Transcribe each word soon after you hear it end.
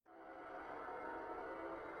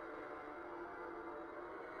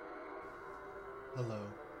Hello.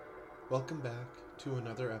 Welcome back to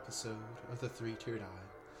another episode of the Three-Tiered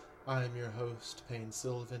Eye. I am your host, Payne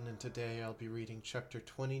Sylvan, and today I'll be reading Chapter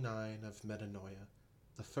 29 of Metanoia,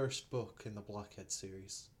 the first book in the Blockhead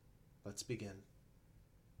series. Let's begin.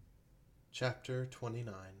 Chapter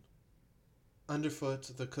 29.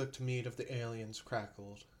 Underfoot, the cooked meat of the aliens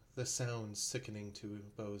crackled, the sound sickening to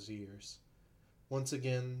Bo's ears. Once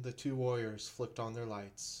again, the two warriors flicked on their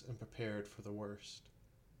lights and prepared for the worst.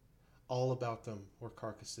 All about them were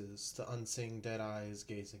carcasses, the unseeing dead eyes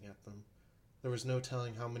gazing at them. There was no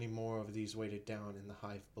telling how many more of these waited down in the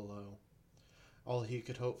hive below. All he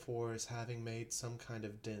could hope for is having made some kind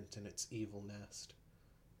of dent in its evil nest.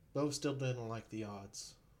 Bo still didn't like the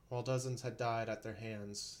odds. While dozens had died at their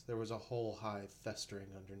hands, there was a whole hive festering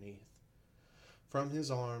underneath. From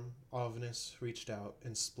his arm, Ovinus reached out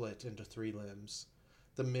and split into 3 limbs.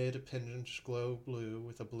 The mid-appendage glowed blue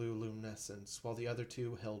with a blue luminescence, while the other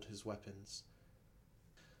 2 held his weapons.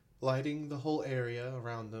 Lighting the whole area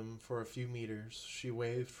around them for a few meters, she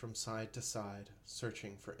waved from side to side,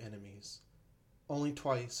 searching for enemies. Only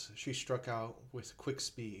twice she struck out with quick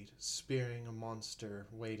speed, spearing a monster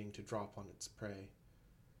waiting to drop on its prey.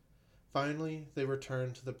 Finally, they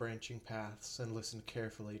returned to the branching paths and listened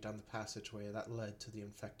carefully down the passageway that led to the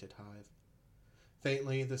infected hive.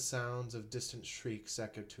 Faintly, the sounds of distant shrieks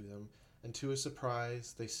echoed to them, and to his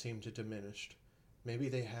surprise, they seemed to diminish. Maybe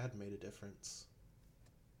they had made a difference.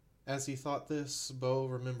 As he thought this, Bo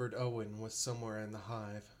remembered Owen was somewhere in the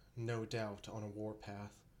hive, no doubt on a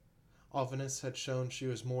warpath. Ovinus had shown she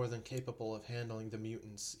was more than capable of handling the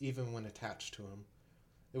mutants, even when attached to him.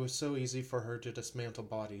 It was so easy for her to dismantle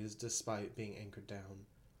bodies despite being anchored down.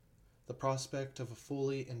 The prospect of a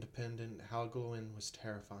fully independent Hagluin was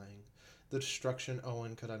terrifying. The destruction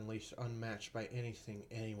Owen could unleash unmatched by anything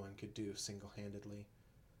anyone could do single-handedly.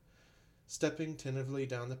 Stepping tentatively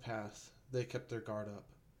down the path, they kept their guard up.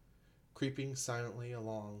 Creeping silently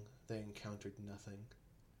along, they encountered nothing.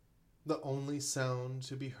 The only sound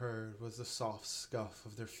to be heard was the soft scuff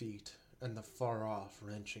of their feet and the far-off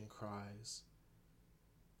wrenching cries.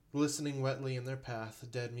 Glistening wetly in their path,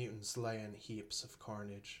 dead mutants lay in heaps of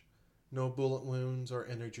carnage. No bullet wounds or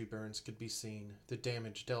energy burns could be seen, the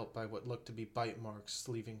damage dealt by what looked to be bite marks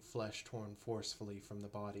leaving flesh torn forcefully from the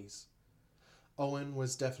bodies. Owen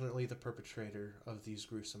was definitely the perpetrator of these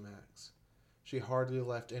gruesome acts. She hardly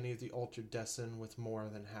left any of the altered Dessen with more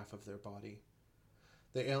than half of their body.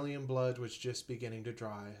 The alien blood was just beginning to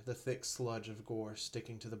dry, the thick sludge of gore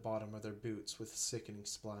sticking to the bottom of their boots with sickening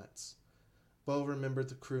splats. Bo remembered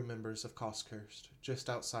the crew members of Coskhurst, just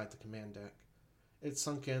outside the command deck. It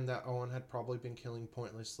sunk in that Owen had probably been killing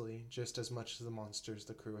pointlessly just as much as the monsters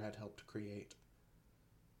the crew had helped create.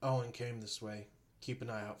 "Owen came this way. Keep an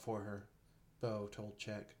eye out for her," Bo told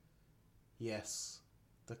Czech. "Yes,"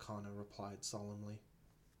 the Kana replied solemnly.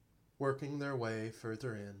 Working their way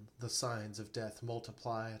further in, the signs of death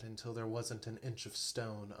multiplied until there wasn't an inch of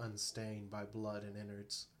stone unstained by blood and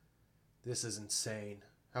innards. "This is insane.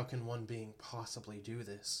 How can one being possibly do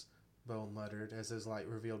this?" Bo muttered as his light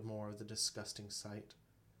revealed more of the disgusting sight.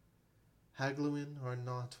 "Hagluin are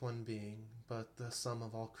not one being, but the sum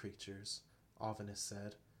of all creatures," Ovinus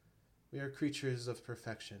said. "We are creatures of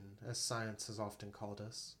perfection, as science has often called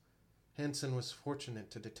us. Hansen was fortunate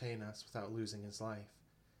to detain us without losing his life.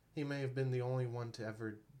 He may have been the only one to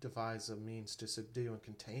ever devise a means to subdue and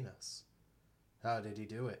contain us." "How did he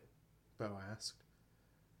do it?" Bo asked.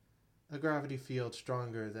 "A gravity field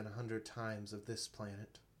stronger than 100 times of this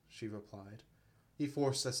planet," she replied. "He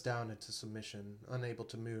forced us down into submission, unable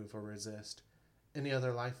to move or resist. Any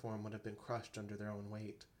other life form would have been crushed under their own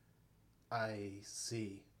weight." "I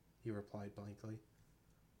see," he replied blankly.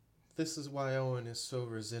 "This is why Owen is so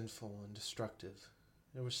resentful and destructive.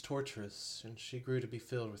 It was torturous, and she grew to be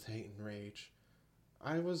filled with hate and rage.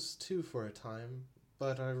 I was too for a time,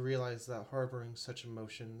 but I realized that harboring such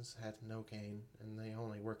emotions had no gain, and they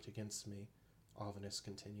only worked against me," Ovinus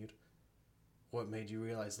continued. "What made you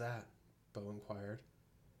realize that?" Bo inquired.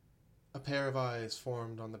 A pair of eyes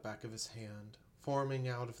formed on the back of his hand, forming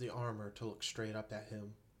out of the armor to look straight up at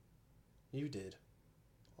him. "You did,"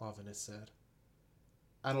 Ovinus said.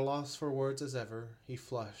 At a loss for words as ever, he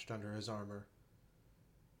flushed under his armor.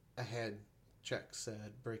 "Ahead," Czech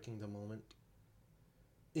said, breaking the moment.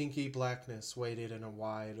 Inky blackness waited in a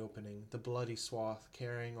wide opening, the bloody swath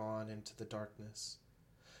carrying on into the darkness.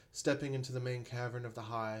 Stepping into the main cavern of the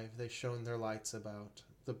hive, they shone their lights about,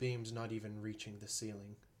 the beams not even reaching the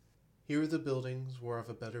ceiling. Here the buildings were of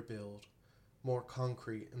a better build, more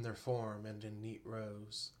concrete in their form and in neat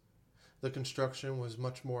rows. The construction was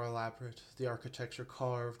much more elaborate, the architecture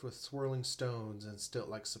carved with swirling stones and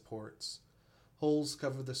stilt-like supports. Holes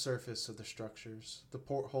covered the surface of the structures, the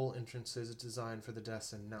porthole entrances designed for the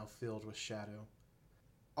Dessen now filled with shadow.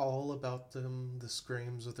 All about them the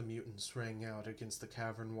screams of the mutants rang out against the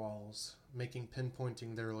cavern walls, making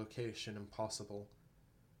pinpointing their location impossible.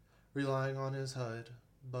 Relying on his HUD,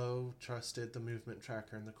 Bo trusted the movement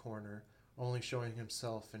tracker in the corner, only showing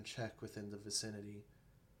himself in check within the vicinity.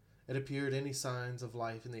 It appeared any signs of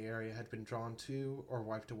life in the area had been drawn to or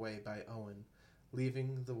wiped away by Owen,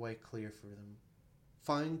 leaving the way clear for them.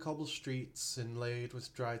 Fine cobble streets inlaid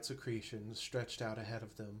with dried secretions stretched out ahead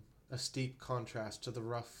of them, a steep contrast to the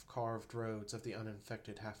rough carved roads of the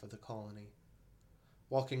uninfected half of the colony.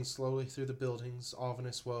 Walking slowly through the buildings,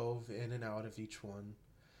 Ovinus wove in and out of each one.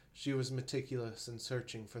 She was meticulous in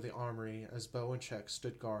searching for the armory as Bo and Czech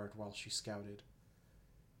stood guard while she scouted.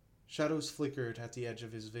 Shadows flickered at the edge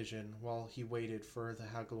of his vision while he waited for the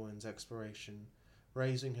Haglowin's exploration,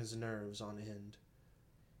 raising his nerves on end.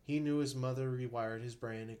 He knew his mother rewired his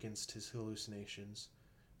brain against his hallucinations,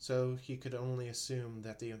 so he could only assume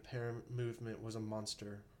that the apparent movement was a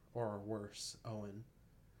monster, or worse, Owen.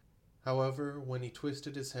 However, when he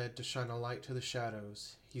twisted his head to shine a light to the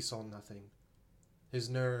shadows, he saw nothing. His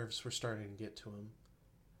nerves were starting to get to him.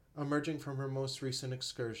 Emerging from her most recent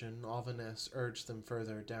excursion, Ovinus urged them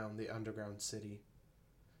further down the underground city.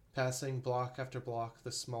 Passing block after block,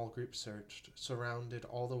 the small group searched, surrounded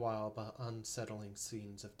all the while by unsettling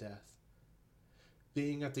scenes of death.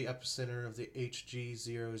 Being at the epicenter of the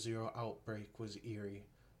HG-00 outbreak was eerie.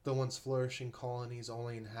 The once flourishing colony's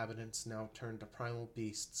only inhabitants now turned to primal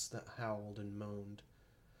beasts that howled and moaned.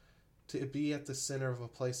 To be at the center of a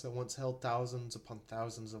place that once held thousands upon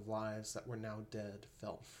thousands of lives that were now dead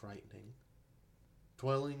felt frightening.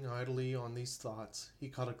 Dwelling idly on these thoughts, he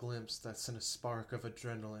caught a glimpse that sent a spark of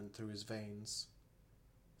adrenaline through his veins.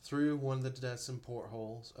 Through one of the Dessen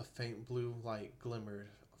portholes, a faint blue light glimmered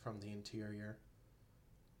from the interior.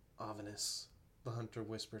 "Ovinus," the hunter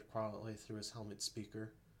whispered quietly through his helmet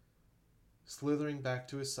speaker. Slithering back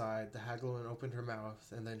to his side, the Haglowin opened her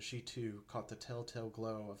mouth, and then she too caught the telltale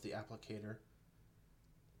glow of the applicator.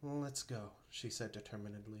 "Let's go," she said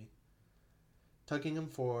determinedly. Tugging him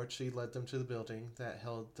forward, she led them to the building that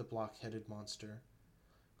held the block-headed monster.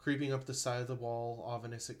 Creeping up the side of the wall,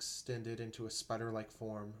 Ovinus extended into a spider-like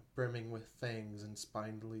form, brimming with fangs and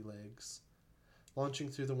spindly legs. Launching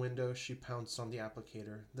through the window, she pounced on the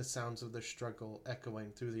applicator, the sounds of their struggle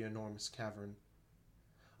echoing through the enormous cavern.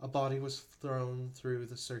 A body was thrown through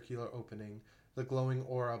the circular opening, the glowing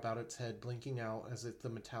aura about its head blinking out as if the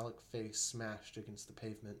metallic face smashed against the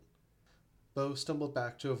pavement. Bo stumbled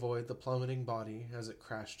back to avoid the plummeting body as it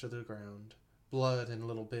crashed to the ground, blood and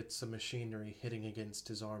little bits of machinery hitting against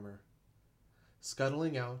his armor.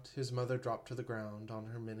 Scuttling out, his mother dropped to the ground on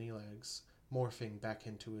her many legs, morphing back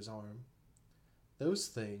into his arm. "Those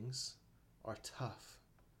things are tough."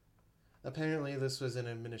 Apparently this was an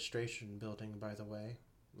administration building, by the way.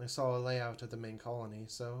 I saw a layout of the main colony,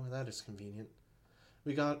 so that is convenient.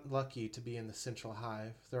 We got lucky to be in the central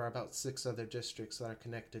hive. There are about 6 other districts that are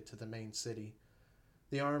connected to the main city.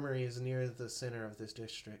 The armory is near the center of this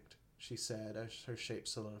district, she said as her shape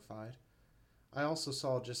solidified. I also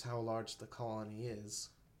saw just how large the colony is.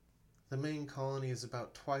 The main colony is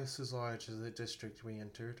about twice as large as the district we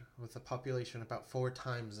entered, with a population about 4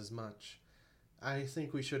 times as much. I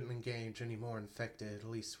think we shouldn't engage any more infected, at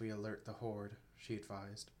least we alert the horde, she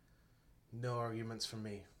advised. "No arguments from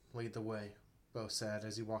me. Lead the way," Bo said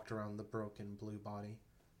as he walked around the broken blue body.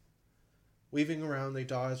 Weaving around, they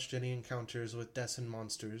dodged any encounters with Dessen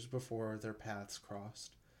monsters before their paths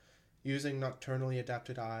crossed. Using nocturnally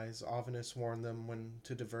adapted eyes, Ovinus warned them when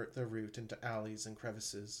to divert their route into alleys and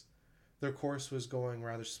crevices. Their course was going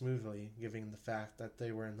rather smoothly, given the fact that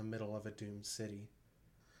they were in the middle of a doomed city.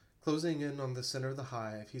 Closing in on the center of the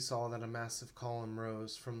hive, he saw that a massive column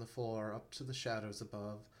rose from the floor up to the shadows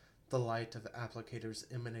above, the light of applicators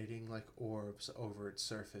emanating like orbs over its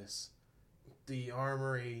surface. "The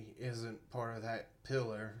armory isn't part of that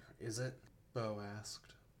pillar, is it?" Bo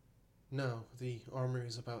asked. "No, the armory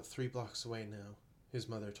is about 3 blocks away now," his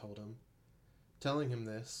mother told him. Telling him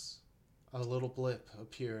this, a little blip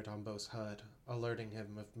appeared on Bo's HUD, alerting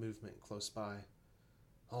him of movement close by.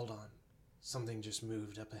 "Hold on. Something just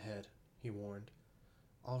moved up ahead," he warned.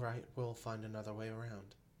 "All right, we'll find another way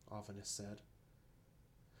around," Ovinus said.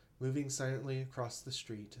 Moving silently across the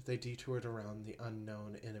street, they detoured around the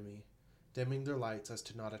unknown enemy, dimming their lights as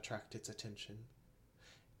to not attract its attention.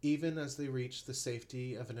 Even as they reached the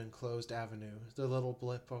safety of an enclosed avenue, the little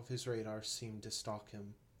blip of his radar seemed to stalk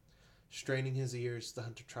him. Straining his ears, the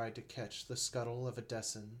hunter tried to catch the scuttle of a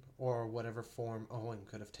Dessen, or whatever form Owen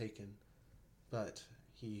could have taken, but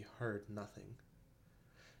he heard nothing.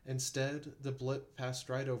 Instead, the blip passed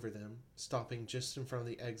right over them, stopping just in front of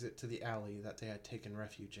the exit to the alley that they had taken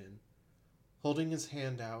refuge in. Holding his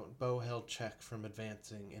hand out, Bo held Czech from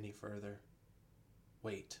advancing any further.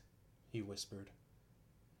 "Wait," he whispered.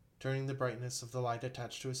 Turning the brightness of the light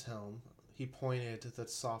attached to his helm, he pointed the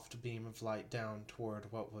soft beam of light down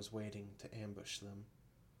toward what was waiting to ambush them.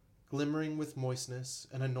 Glimmering with moistness,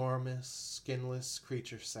 an enormous, skinless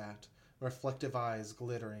creature sat, reflective eyes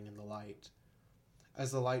glittering in the light.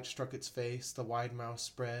 As the light struck its face, the wide mouth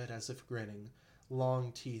spread as if grinning,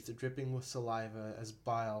 long teeth dripping with saliva as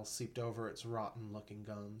bile seeped over its rotten-looking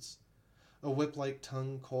gums. A whip-like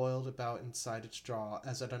tongue coiled about inside its jaw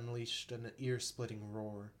as it unleashed an ear-splitting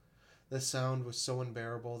roar. The sound was so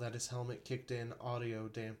unbearable that his helmet kicked in audio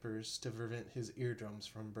dampers to prevent his eardrums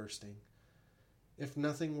from bursting. If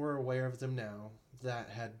nothing were aware of them now, that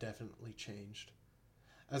had definitely changed.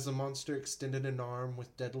 As the monster extended an arm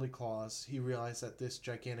with deadly claws, he realized that this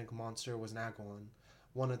gigantic monster was an Aguan,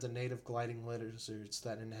 one of the native gliding lizards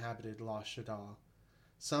that inhabited La Shada.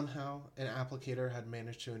 Somehow, an applicator had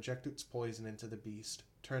managed to inject its poison into the beast,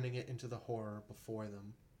 turning it into the horror before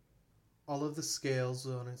them. All of the scales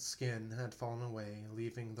on its skin had fallen away,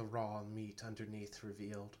 leaving the raw meat underneath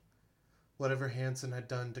revealed. Whatever Hansen had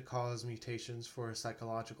done to cause mutations for a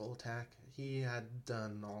psychological attack, he had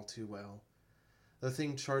done all too well. The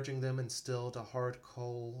thing charging them instilled a hard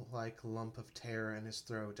coal-like lump of terror in his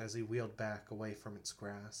throat as he wheeled back away from its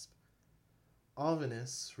grasp.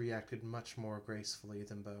 Alvinus reacted much more gracefully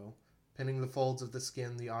than Bo, pinning the folds of the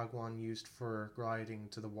skin the Aguan used for gliding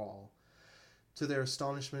to the wall. To their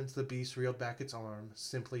astonishment, the beast reeled back its arm,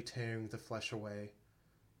 simply tearing the flesh away.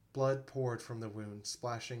 Blood poured from the wound,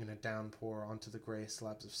 splashing in a downpour onto the gray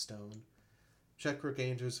slabs of stone. Czech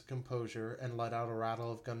regained his composure and let out a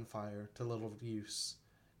rattle of gunfire, to little use.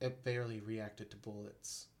 It barely reacted to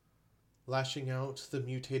bullets. Lashing out, the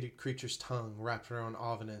mutated creature's tongue wrapped around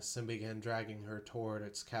Alvinus and began dragging her toward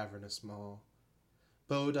its cavernous maw.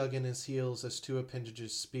 Bo dug in his heels as two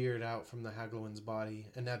appendages speared out from the Hagluan's body,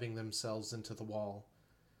 nabbing themselves into the wall.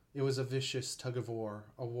 It was a vicious tug-of-war,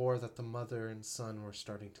 a war that the mother and son were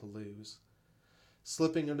starting to lose.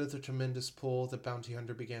 Slipping under the tremendous pull, the bounty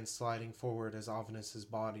hunter began sliding forward as Alvinus'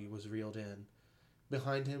 body was reeled in.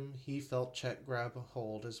 Behind him, he felt Czech grab a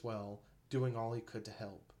hold as well, doing all he could to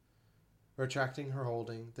help. Retracting her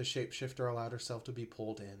holding, the shapeshifter allowed herself to be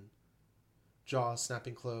pulled in. Jaws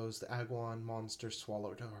snapping closed, the Aguan monster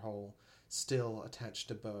swallowed her whole, still attached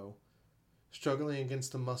to Bo. Struggling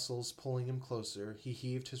against the muscles pulling him closer, he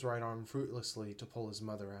heaved his right arm fruitlessly to pull his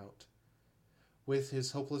mother out. With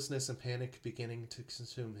his hopelessness and panic beginning to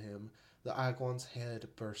consume him, the Aguan's head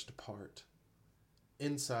burst apart.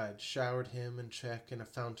 Inside showered him and Czech in a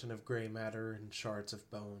fountain of gray matter and shards of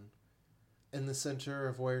bone. In the center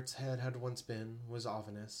of where its head had once been was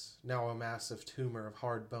Alvinus, now a massive tumor of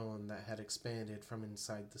hard bone that had expanded from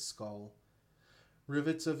inside the skull.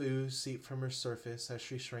 Rivets of ooze seeped from her surface as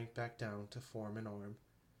she shrank back down to form an arm.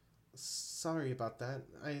 "Sorry about that.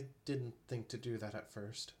 I didn't think to do that at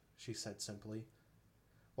first," she said simply.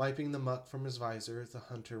 Wiping the muck from his visor, the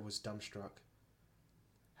hunter was dumbstruck.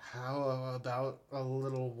 "How about a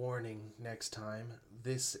little warning next time?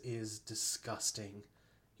 This is disgusting,"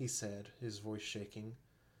 he said, his voice shaking.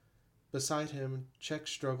 Beside him, Czech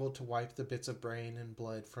struggled to wipe the bits of brain and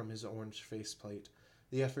blood from his orange faceplate,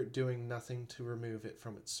 the effort doing nothing to remove it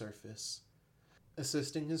from its surface.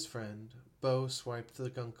 Assisting his friend, Bo swiped the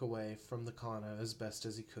gunk away from the Kana as best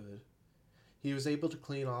as he could. He was able to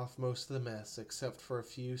clean off most of the mess except for a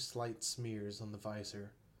few slight smears on the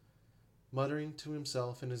visor. Muttering to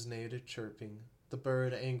himself in his native chirping, the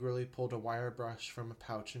bird angrily pulled a wire brush from a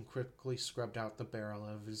pouch and quickly scrubbed out the barrel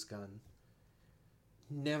of his gun.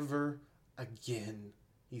 "Never again,"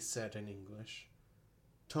 he said in English.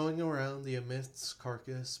 Towing around the immense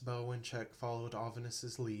carcass, Bo and Czech followed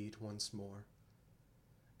Alvinus' lead once more.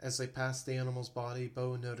 As they passed the animal's body,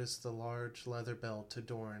 Bo noticed the large leather belt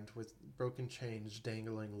adorned with broken chains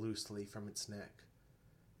dangling loosely from its neck.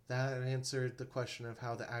 That answered the question of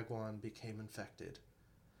how the Aguan became infected.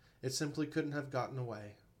 It simply couldn't have gotten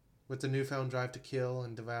away. With the newfound drive to kill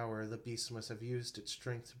and devour, the beast must have used its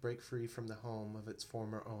strength to break free from the home of its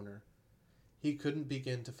former owner. He couldn't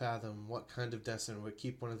begin to fathom what kind of destiny would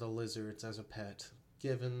keep one of the lizards as a pet,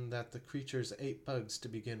 given that the creatures ate bugs to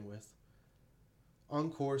begin with.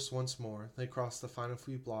 On course once more, they crossed the final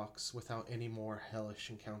few blocks without any more hellish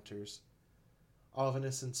encounters.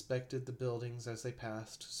 Alvinus inspected the buildings as they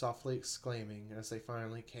passed, softly exclaiming as they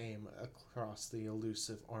finally came across the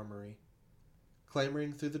elusive armory.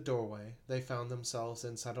 Clambering through the doorway, they found themselves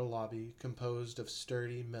inside a lobby composed of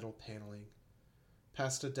sturdy metal paneling.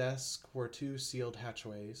 Past a desk were two sealed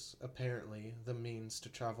hatchways, apparently the means to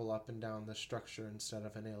travel up and down the structure instead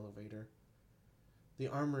of an elevator. "The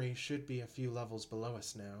armory should be a few levels below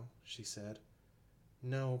us now," she said.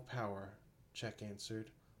 "No power," Czech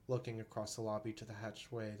answered, looking across the lobby to the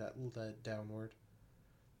hatchway that led downward.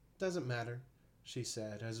 "Doesn't matter," she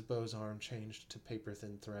said as Beau's arm changed to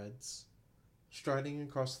paper-thin threads. Striding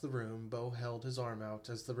across the room, Beau held his arm out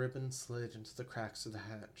as the ribbon slid into the cracks of the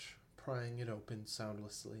hatch, prying it open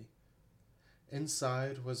soundlessly.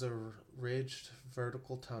 Inside was a ridged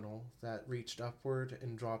vertical tunnel that reached upward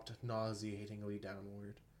and dropped nauseatingly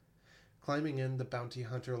downward. Climbing in, the bounty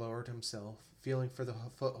hunter lowered himself, feeling for the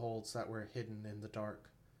footholds that were hidden in the dark.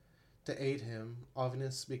 To aid him,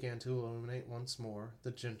 Ovinus began to illuminate once more,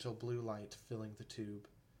 the gentle blue light filling the tube.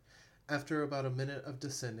 After about a minute of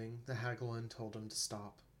descending, the Hagelin told him to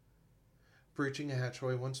stop. Breaching a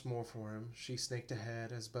hatchway once more for him, she snaked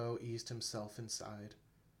ahead as Beau eased himself inside.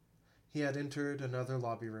 He had entered another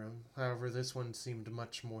lobby room, however this one seemed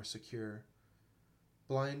much more secure.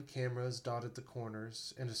 Blind cameras dotted the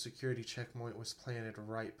corners, and a security checkpoint was planted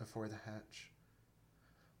right before the hatch.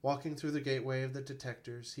 Walking through the gateway of the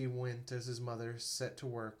detectors, he went as his mother set to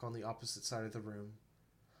work on the opposite side of the room.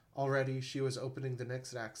 Already she was opening the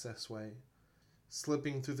next accessway.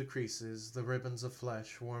 Slipping through the creases, the ribbons of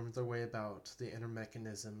flesh wormed their way about the inner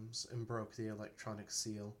mechanisms and broke the electronic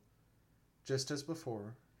seal. Just as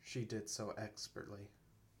before, she did so expertly.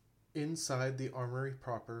 Inside the armory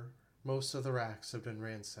proper, most of the racks had been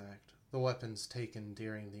ransacked, the weapons taken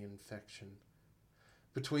during the infection.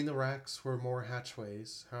 Between the racks were more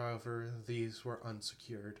hatchways, however, these were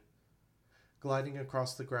unsecured. Gliding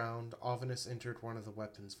across the ground, Ovinus entered one of the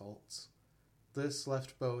weapons vaults. This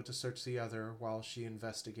left Beau to search the other while she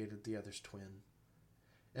investigated the other's twin.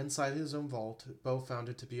 Inside his own vault, Beau found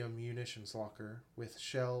it to be a munitions locker, with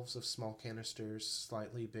shelves of small canisters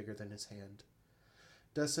slightly bigger than his hand.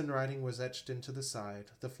 Destin writing was etched into the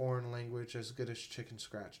side, the foreign language as good as chicken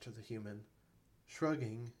scratch to the human.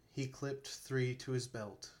 Shrugging, he clipped 3 to his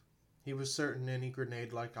belt. He was certain any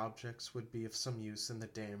grenade-like objects would be of some use in the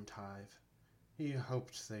damned hive. He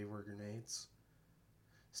hoped they were grenades.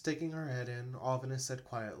 Sticking her head in, Ovinus said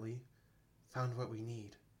quietly, "Found what we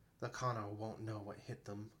need. The Kana won't know what hit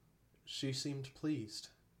them." She seemed pleased,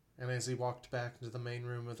 and as he walked back into the main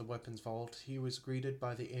room of the weapons vault, he was greeted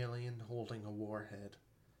by the alien holding a warhead.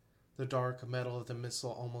 The dark metal of the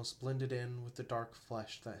missile almost blended in with the dark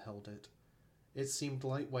flesh that held it. It seemed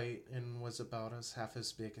lightweight and was about half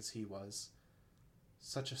as big as he was.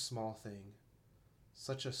 Such a small thing.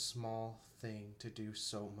 Such a small thing to do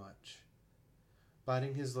so much.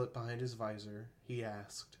 Biting his lip behind his visor, he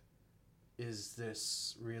asked, "Is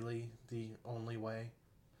this really the only way?"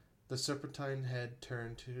 The serpentine head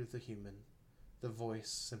turned to the human, the voice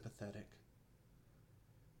sympathetic.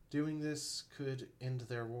 "Doing this could end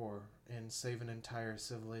their war and save an entire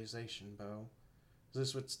civilization, Beau.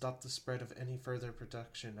 This would stop the spread of any further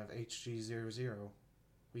production of HG-00.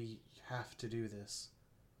 We have to do this."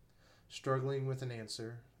 Struggling with an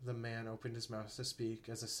answer, the man opened his mouth to speak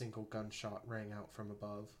as a single gunshot rang out from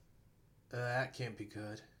above. "That can't be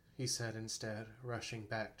good," he said instead, rushing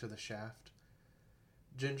back to the shaft.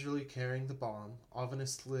 Gingerly carrying the bomb,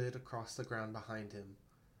 Ovinus slid across the ground behind him.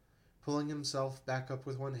 Pulling himself back up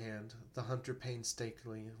with one hand, the hunter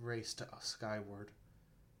painstakingly raced skyward.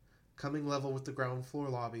 Coming level with the ground floor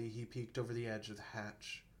lobby, he peeked over the edge of the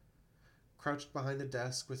hatch. Crouched behind the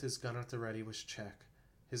desk with his gun at the ready was Czech,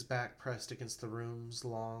 his back pressed against the room's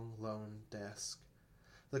long, lone desk.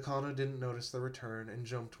 The Kana didn't notice the return and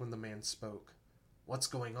jumped when the man spoke. "What's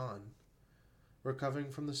going on?" Recovering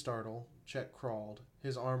from the startle, Czech crawled,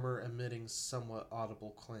 his armor emitting somewhat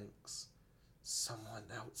audible clanks. "Someone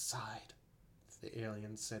outside," the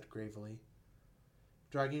alien said gravely.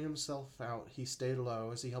 Dragging himself out, he stayed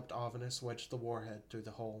low as he helped Ovinus wedge the warhead through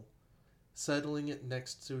the hole. Settling it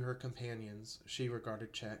next to her companions, she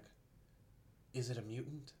regarded Czech. "Is it a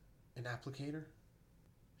mutant? An applicator?"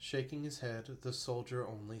 Shaking his head, the soldier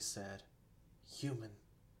only said, "Human."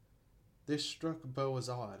 This struck Beau as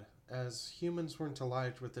odd, as humans weren't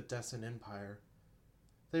allied with the Descent Empire.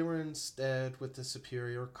 They were instead with the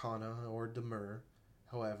superior Kana or Demur,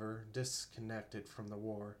 however, disconnected from the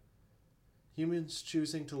war. Humans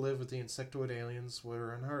choosing to live with the insectoid aliens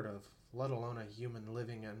were unheard of, let alone a human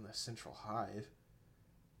living in the central hive.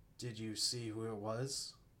 "Did you see who it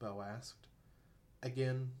was?" Beau asked.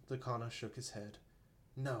 Again, the Kana shook his head.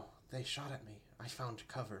 "No, they shot at me. I found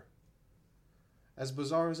cover." As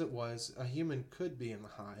bizarre as it was, a human could be in the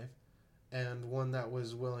hive, and one that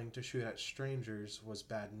was willing to shoot at strangers was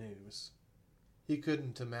bad news. He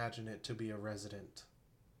couldn't imagine it to be a resident.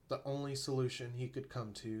 The only solution he could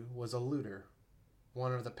come to was a looter,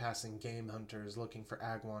 one of the passing game hunters looking for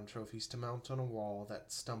Agwan trophies to mount on a wall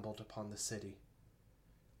that stumbled upon the city.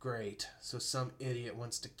 Great, so some idiot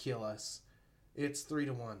wants to kill us. It's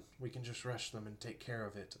 3-1. We can just rush them and take care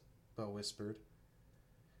of it, Bo whispered.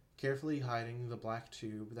 Carefully hiding the black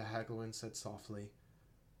tube, the Haglowin said softly,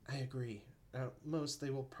 I agree. At most, they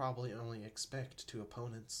will probably only expect 2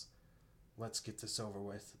 opponents. Let's get this over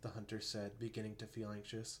with, the hunter said, beginning to feel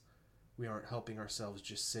anxious. We aren't helping ourselves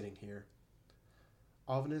just sitting here.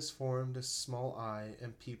 Alvinus formed a small eye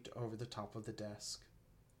and peeped over the top of the desk.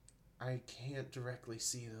 I can't directly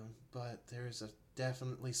see them, but there's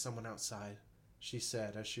definitely someone outside, she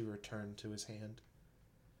said as she returned to his hand.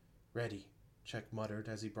 Ready, Czech muttered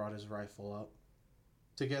as he brought his rifle up.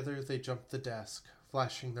 Together they jumped the desk,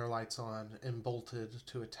 flashing their lights on, and bolted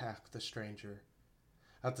to attack the stranger.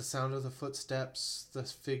 At the sound of the footsteps, the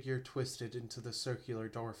figure twisted into the circular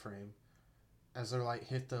doorframe. As their light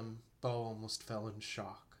hit them, Bo almost fell in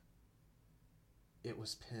shock. It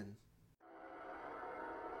was Pin.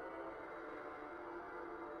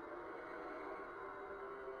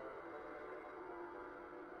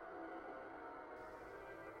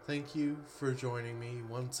 Thank you for joining me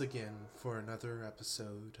once again for another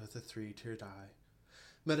episode of the Three-Tier Die.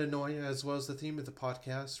 Metanoia, as well as the theme of the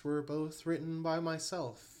podcast, were both written by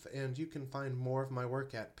myself, and you can find more of my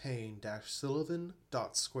work at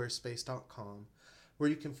payne-sullivan.squarespace.com, where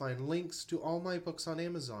you can find links to all my books on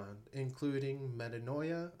Amazon, including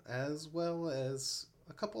Metanoia, as well as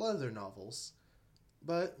a couple other novels.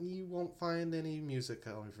 But you won't find any music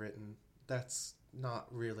I've written. That's not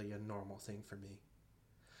really a normal thing for me.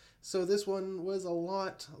 So this one was a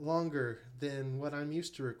lot longer than what I'm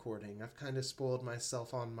used to recording. I've kind of spoiled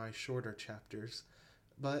myself on my shorter chapters.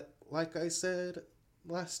 But like I said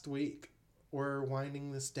last week, we're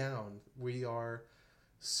winding this down. We are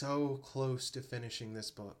so close to finishing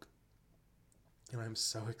this book. And I'm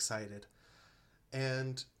so excited.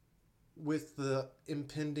 And with the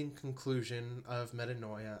impending conclusion of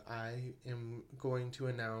Metanoia, I am going to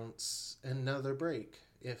announce another break,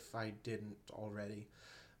 if I didn't already.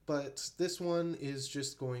 But this one is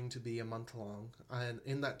just going to be a month long, and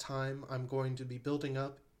in that time I'm going to be building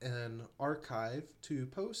up an archive to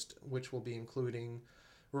post, which will be including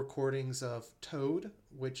recordings of Toad,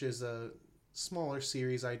 which is a smaller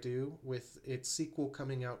series I do, with its sequel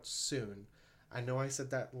coming out soon. I know I said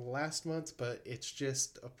that last month, but it's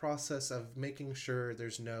just a process of making sure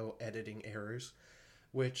there's no editing errors,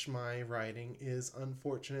 which my writing is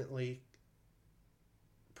unfortunately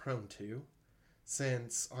prone to,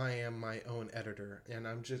 since I am my own editor, and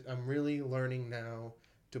I'm really learning now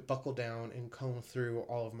to buckle down and comb through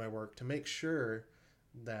all of my work to make sure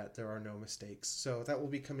that there are no mistakes. So that will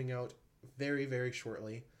be coming out very, very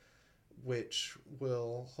shortly, which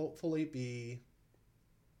will hopefully be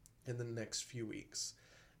in the next few weeks.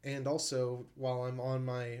 And also, while I'm on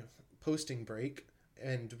my posting break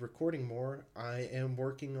and recording more, I am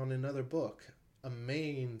working on another book, a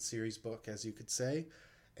main series book, as you could say,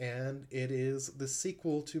 and it is the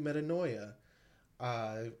sequel to Metanoia.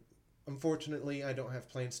 Unfortunately, I don't have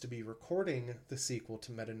plans to be recording the sequel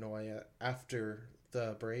to Metanoia after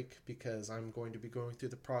the break, because I'm going to be going through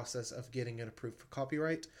the process of getting it approved for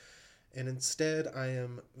copyright. And instead, I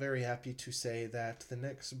am very happy to say that the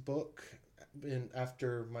next book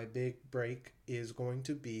after my big break is going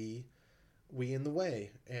to be We in the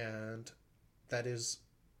Way, and that is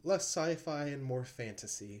less sci-fi and more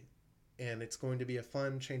fantasy. And it's going to be a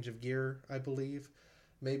fun change of gear, I believe.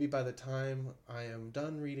 Maybe by the time I am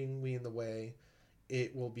done reading We in the Way,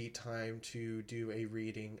 it will be time to do a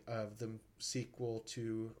reading of the sequel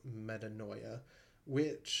to Metanoia,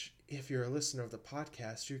 which, if you're a listener of the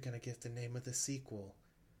podcast, you're going to get the name of the sequel.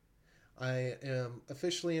 I am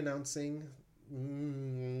officially announcing,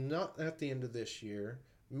 not at the end of this year,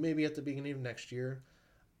 maybe at the beginning of next year,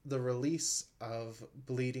 the release of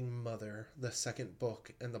Bleeding Mother, the second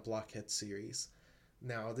book in the Blockhead series.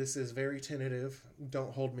 Now, this is very tentative.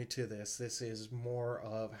 Don't hold me to this. This is more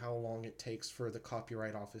of how long it takes for the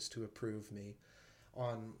Copyright Office to approve me,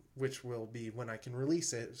 on which will be when I can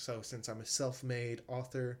release it. So since I'm a self-made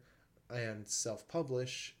author and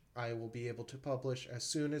self-publish, I will be able to publish as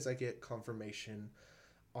soon as I get confirmation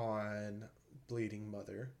on Bleeding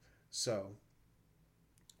Mother. So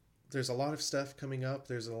there's a lot of stuff coming up.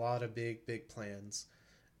 There's a lot of big plans.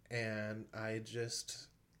 And I'm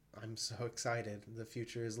so excited. The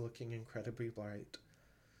future is looking incredibly bright.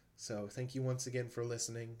 So thank you once again for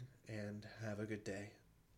listening, and have a good day.